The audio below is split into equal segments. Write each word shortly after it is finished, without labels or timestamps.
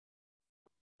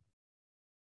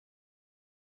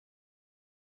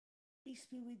Peace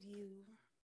be with you.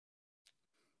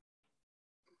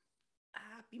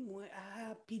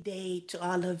 Happy day to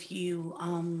all of you.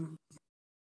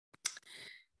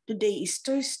 Today is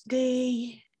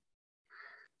Thursday,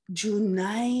 June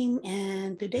 9,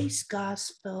 and today's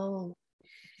gospel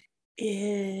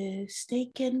is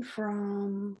taken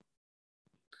from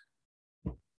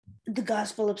the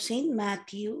Gospel of St.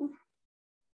 Matthew,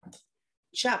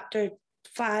 chapter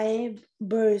 5,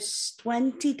 verse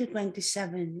 20 to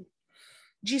 27.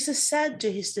 Jesus said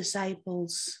to his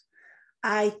disciples,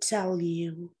 I tell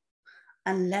you,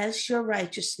 unless your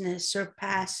righteousness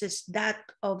surpasses that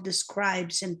of the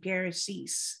scribes and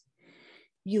Pharisees,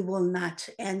 you will not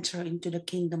enter into the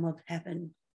kingdom of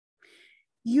heaven.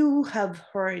 You have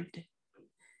heard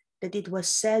that it was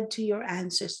said to your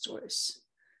ancestors,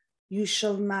 you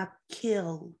shall not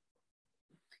kill,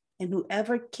 and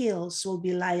whoever kills will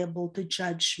be liable to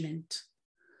judgment.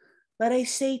 But I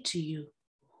say to you,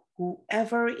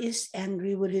 whoever is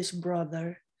angry with his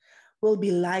brother will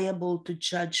be liable to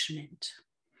judgment.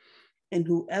 And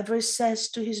whoever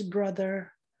says to his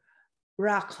brother,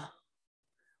 Raka,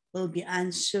 will be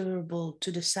answerable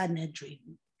to the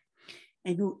Sanhedrin.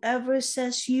 And whoever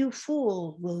says you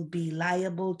fool will be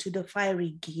liable to the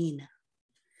fiery Gehenna.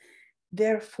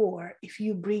 Therefore, if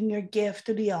you bring your gift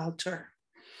to the altar,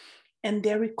 and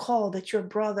there recall that your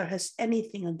brother has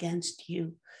anything against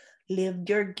you, leave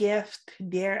your gift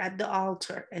there at the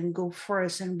altar and go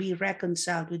first and be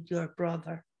reconciled with your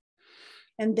brother,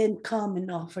 and then come and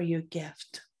offer your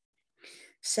gift.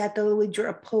 Settle with your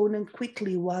opponent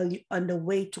quickly while you're on the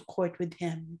way to court with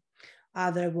him.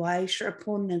 Otherwise, your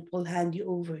opponent will hand you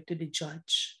over to the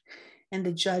judge, and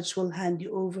the judge will hand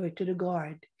you over to the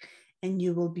guard, and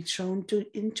you will be thrown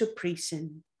into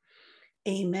prison.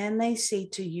 Amen, I say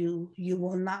to you, you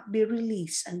will not be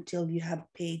released until you have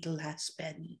paid the last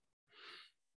penny.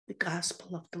 The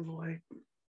gospel of the Lord.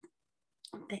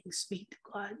 Thanks be to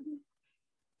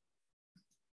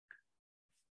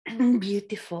God.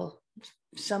 Beautiful.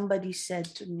 Somebody said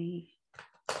to me,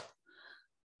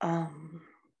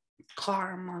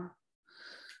 karma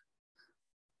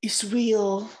is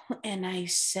real. And I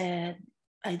said,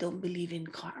 I don't believe in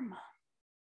karma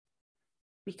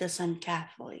because I'm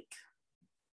Catholic.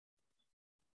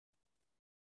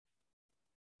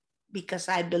 Because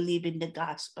I believe in the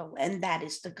gospel, and that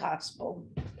is the gospel.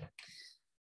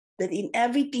 That in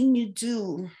everything you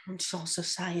do, it's also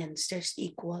science, there's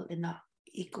equal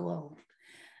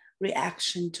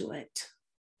reaction to it.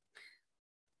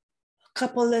 A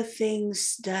couple of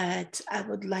things that I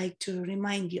would like to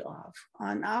remind you of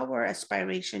on our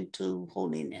aspiration to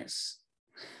holiness.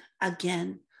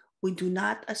 Again, we do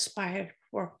not aspire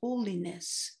for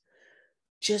holiness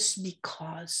just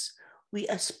because we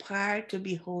aspire to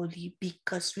be holy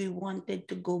because we wanted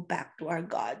to go back to our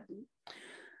God.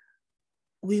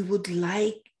 We would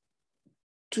like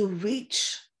to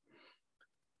reach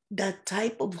that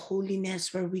type of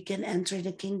holiness where we can enter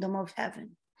the kingdom of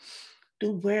heaven,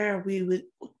 to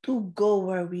go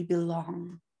where we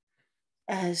belong.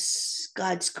 As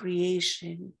God's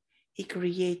creation, He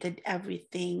created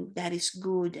everything that is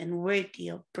good and worthy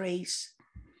of praise.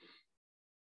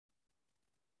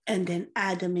 And then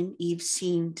Adam and Eve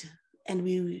sinned, and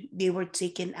they were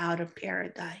taken out of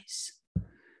paradise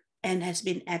and has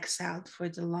been exiled for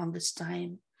the longest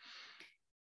time.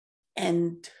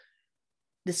 And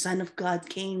the Son of God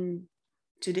came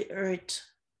to the earth,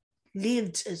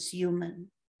 lived as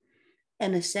human,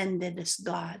 and ascended as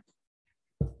God.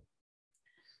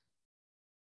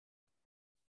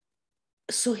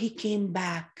 So He came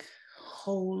back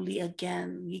holy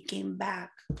again. He came back.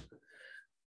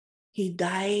 He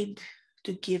died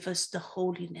to give us the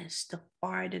holiness, the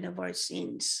pardon of our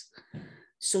sins,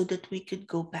 so that we could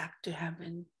go back to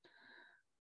heaven.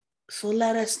 So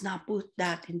let us not put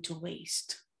that into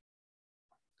waste.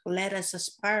 Let us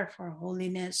aspire for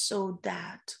holiness so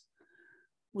that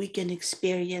we can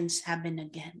experience heaven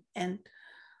again. And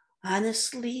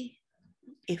honestly,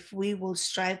 if we will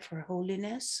strive for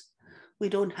holiness, we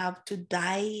don't have to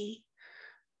die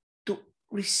to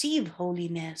receive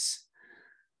holiness.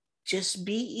 Just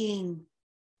being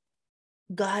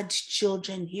God's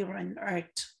children here on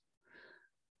earth,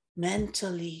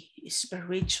 mentally,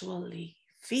 spiritually,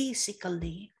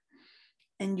 physically,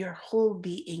 and your whole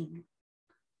being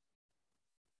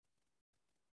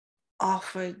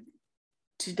offered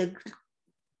to the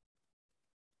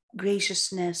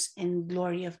graciousness and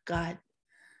glory of God,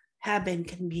 heaven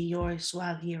can be yours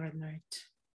while here on earth,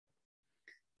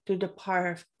 through the power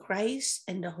of Christ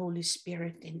and the Holy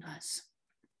Spirit in us.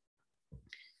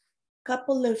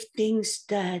 Couple of things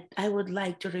that I would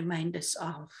like to remind us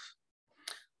of.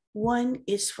 One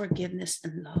is forgiveness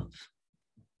and love.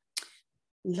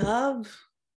 Love,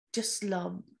 just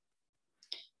love.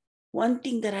 One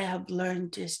thing that I have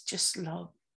learned is just love.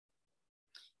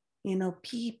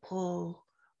 People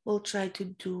will try to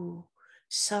do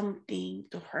something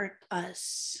to hurt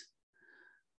us,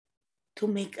 to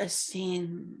make us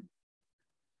sin.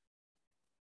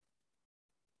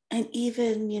 And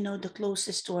even, the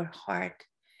closest to our heart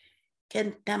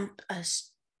can tempt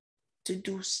us to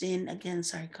do sin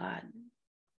against our God.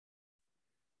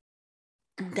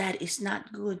 And that is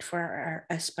not good for our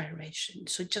aspiration.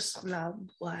 So just love.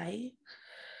 Why?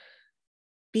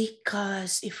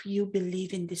 Because if you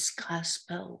believe in this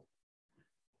gospel,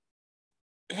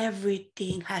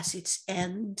 everything has its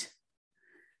end.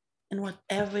 And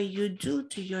whatever you do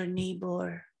to your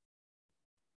neighbor,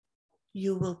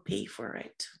 you will pay for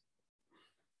it.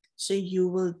 So you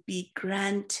will be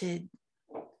granted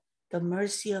the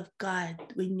mercy of God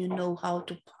when you know how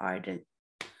to pardon,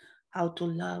 how to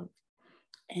love.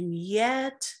 And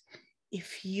yet,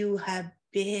 if you have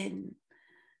been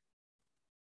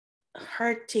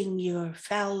hurting your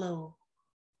fellow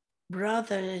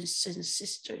brothers and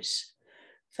sisters,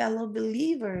 fellow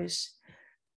believers,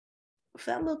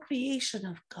 fellow creation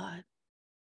of God,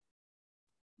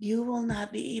 you will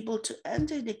not be able to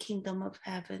enter the kingdom of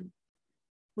heaven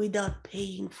without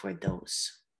paying for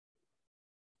those.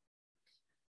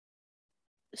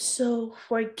 So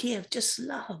forgive, just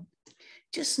love.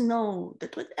 Just know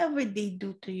that whatever they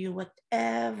do to you,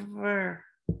 whatever,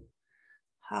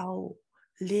 how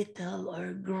little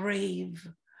or grave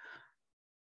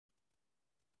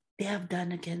they have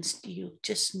done against you,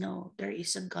 just know there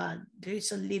is a God, there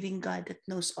is a living God that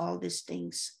knows all these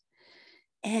things,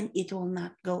 and it will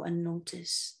not go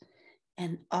unnoticed.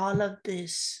 And all of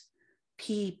this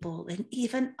people, and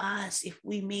even us, if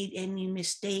we made any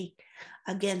mistake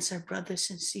against our brothers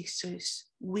and sisters,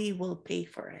 we will pay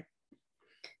for it.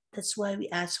 That's why we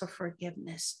ask for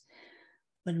forgiveness.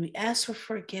 When we ask for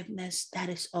forgiveness, that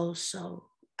is also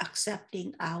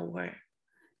accepting our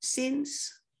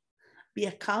sins, be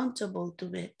accountable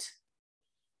to it,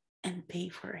 and pay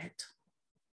for it.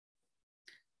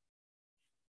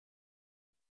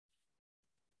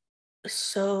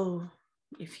 So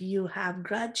if you have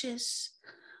grudges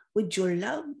with your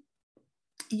love,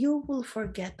 you will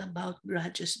forget about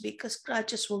grudges because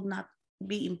grudges will not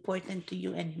be important to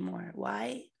you anymore.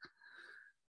 Why?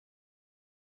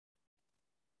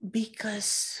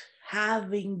 Because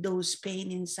having those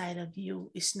pain inside of you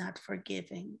is not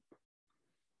forgiving.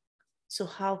 So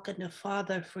how can the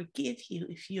Father forgive you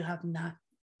if you have not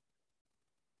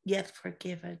yet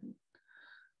forgiven?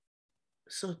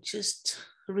 So just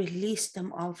release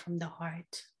them all from the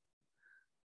heart.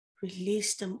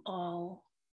 Release them all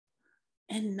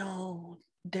and know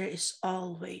there is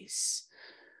always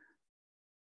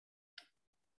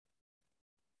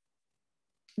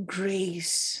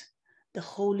grace. The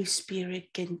Holy Spirit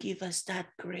can give us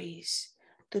that grace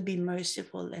to be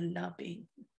merciful and loving.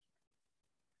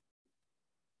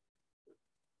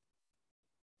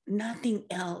 Nothing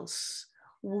else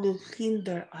will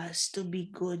hinder us to be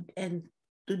good and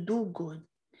to do good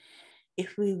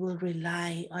if we will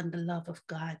rely on the love of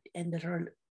God and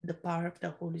the power of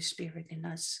the Holy Spirit in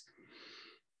us.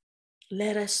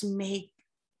 Let us make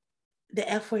the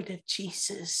effort of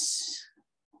Jesus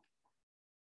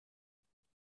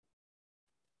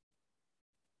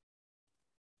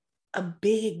a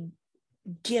big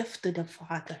gift to the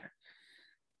Father.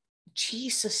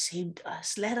 Jesus saved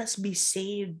us. Let us be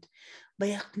saved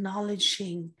by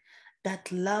acknowledging that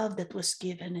love that was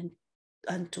given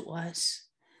unto us.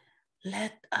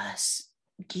 Let us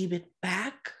give it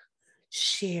back,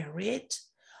 share it,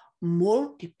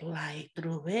 multiply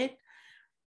through it,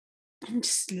 and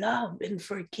just love and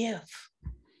forgive.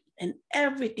 And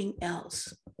everything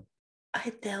else,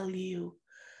 I tell you,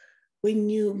 when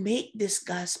you make this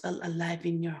gospel alive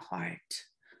in your heart,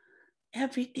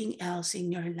 everything else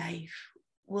in your life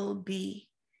will be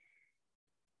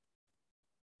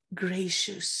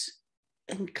gracious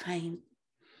and kind,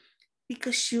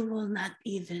 because you will not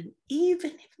even if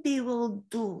they will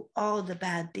do all the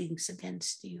bad things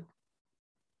against you,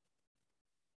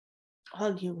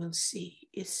 all you will see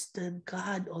is the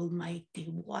God Almighty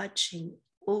watching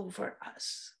over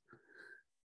us.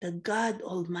 The God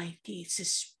Almighty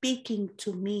is speaking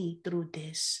to me through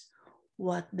this.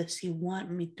 What does He want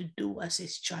me to do as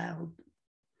His child?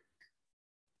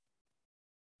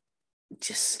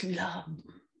 Just love.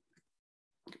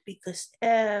 Because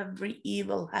every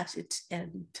evil has its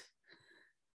end.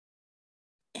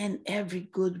 And every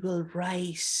good will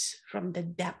rise from the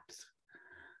depth.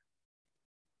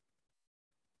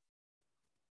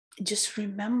 Just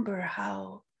remember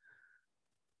how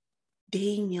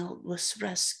Daniel was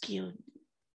rescued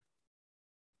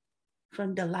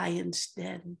from the lion's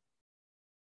den,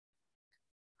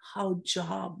 how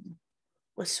Job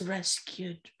was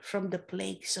rescued from the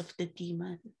plagues of the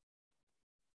demon,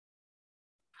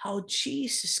 how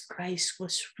Jesus Christ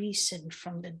was risen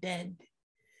from the dead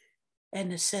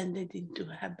and ascended into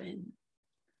heaven,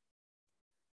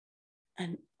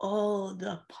 and all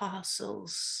the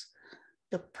apostles,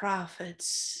 the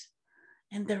prophets,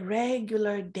 and the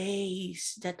regular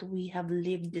days that we have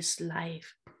lived this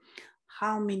life,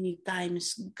 how many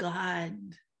times God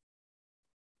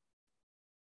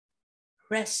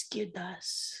rescued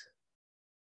us.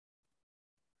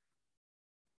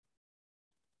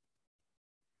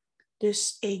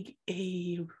 There's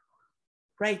a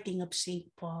writing of St.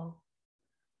 Paul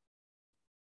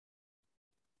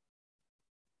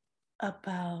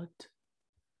about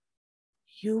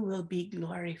you will be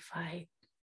glorified.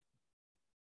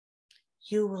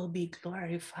 You will be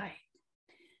glorified.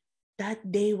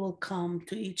 That day will come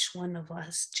to each one of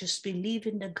us. Just believe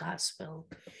in the gospel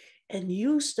and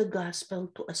use the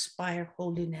gospel to aspire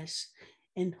holiness,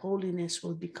 and holiness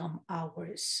will become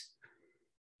ours.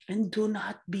 And do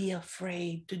not be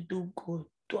afraid to do good,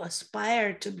 to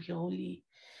aspire to be holy,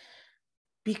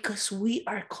 because we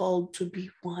are called to be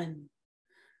one.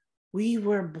 We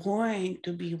were born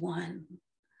to be one.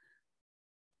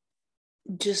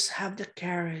 Just have the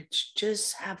courage,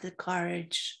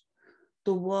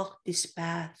 to walk this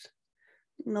path,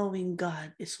 knowing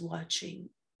God is watching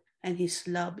and His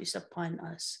love is upon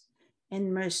us,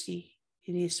 and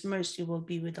His mercy will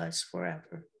be with us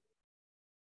forever.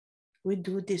 We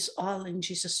do this all in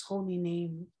Jesus' holy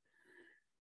name.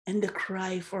 And the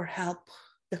cry for help,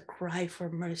 the cry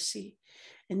for mercy,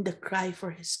 and the cry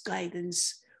for His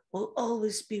guidance will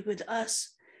always be with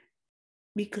us,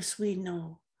 because we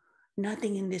know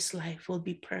nothing in this life will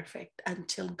be perfect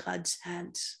until God's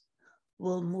hands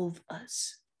will move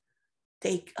us,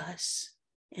 take us,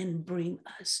 and bring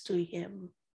us to Him.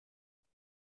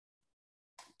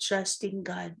 Trusting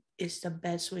God is the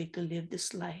best way to live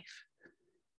this life.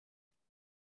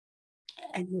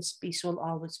 And His peace will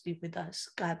always be with us.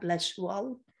 God bless you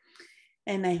all.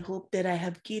 And I hope that I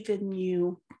have given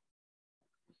you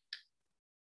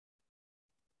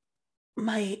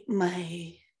my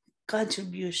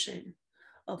contribution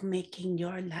of making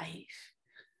your life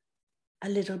a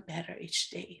little better each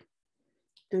day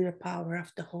through the power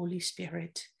of the Holy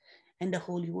Spirit and the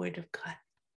Holy Word of God.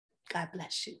 God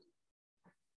bless you.